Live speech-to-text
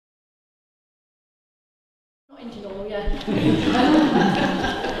Engine oil, yeah.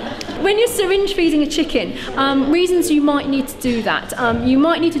 When you're syringe feeding a chicken, reasons you might need to do that. You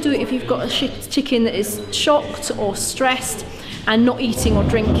might need to do it if you've got a chicken that is shocked or stressed and not eating or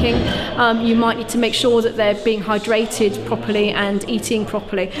drinking. You might need to make sure that they're being hydrated properly and eating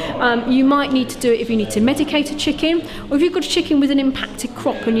properly. You might need to do it if you need to medicate a chicken, or if you've got a chicken with an impacted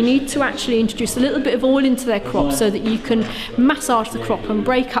crop and you need to actually introduce a little bit of oil into their crop so that you can massage the crop and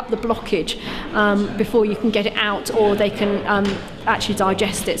break up the blockage before you can get it out, or they can actually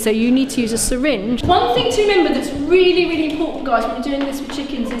digest it. So you need to use a syringe. One thing to remember that's really, really important, guys, when you're doing this with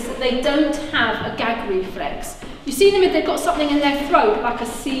chickens is that they don't have a gag reflex. You see them if they've got something in their throat, like a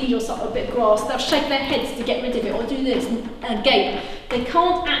seed or something, a bit of grass, they'll shake their heads to get rid of it, or do this and gape. They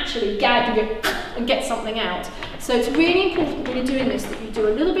can't actually gag and get something out. So it's really important when you're doing this that you do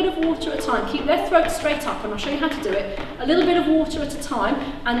a little bit of water at a time. Keep their throat straight up, and I'll show you how to do it. A little bit of water at a time,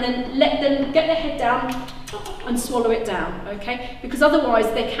 and then let them get their head down and swallow it down, okay? Because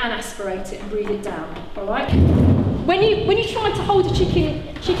otherwise they can aspirate it and breathe it down, all right? When you try to hold a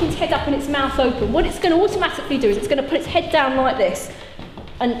chicken's head up and its mouth open, what it's going to automatically do is it's going to put its head down like this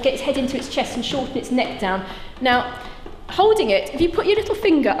and get its head into its chest and shorten its neck down. Now, holding it, if you put your little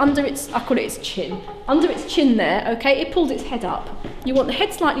finger under its, I call it its chin, under its chin there, okay, it pulls its head up. You want the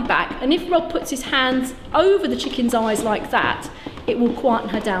head slightly back, and if Rob puts his hands over the chicken's eyes like that, it will quieten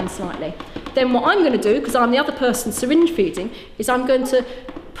her down slightly. Then what I'm going to do, because I'm the other person syringe feeding, is I'm going to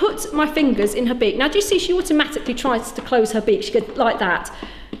put my fingers in her beak. Now do you see she automatically tries to close her beak? She goes like that.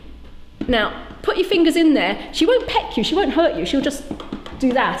 Now put your fingers in there. She won't peck you, she won't hurt you, she'll just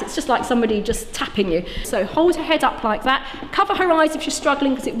do that. It's just like somebody just tapping you. So hold her head up like that. Cover her eyes if she's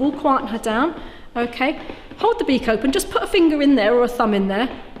struggling, because it will quieten her down. Okay, hold the beak open, just put a finger in there or a thumb in there.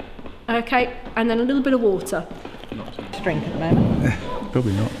 Okay, and then a little bit of water. Drink at the moment.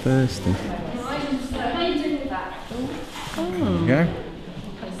 Probably not thirsty. How are you doing with that? There you go.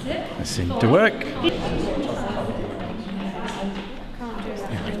 That seemed to work. There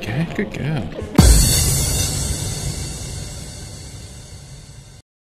we go, good girl.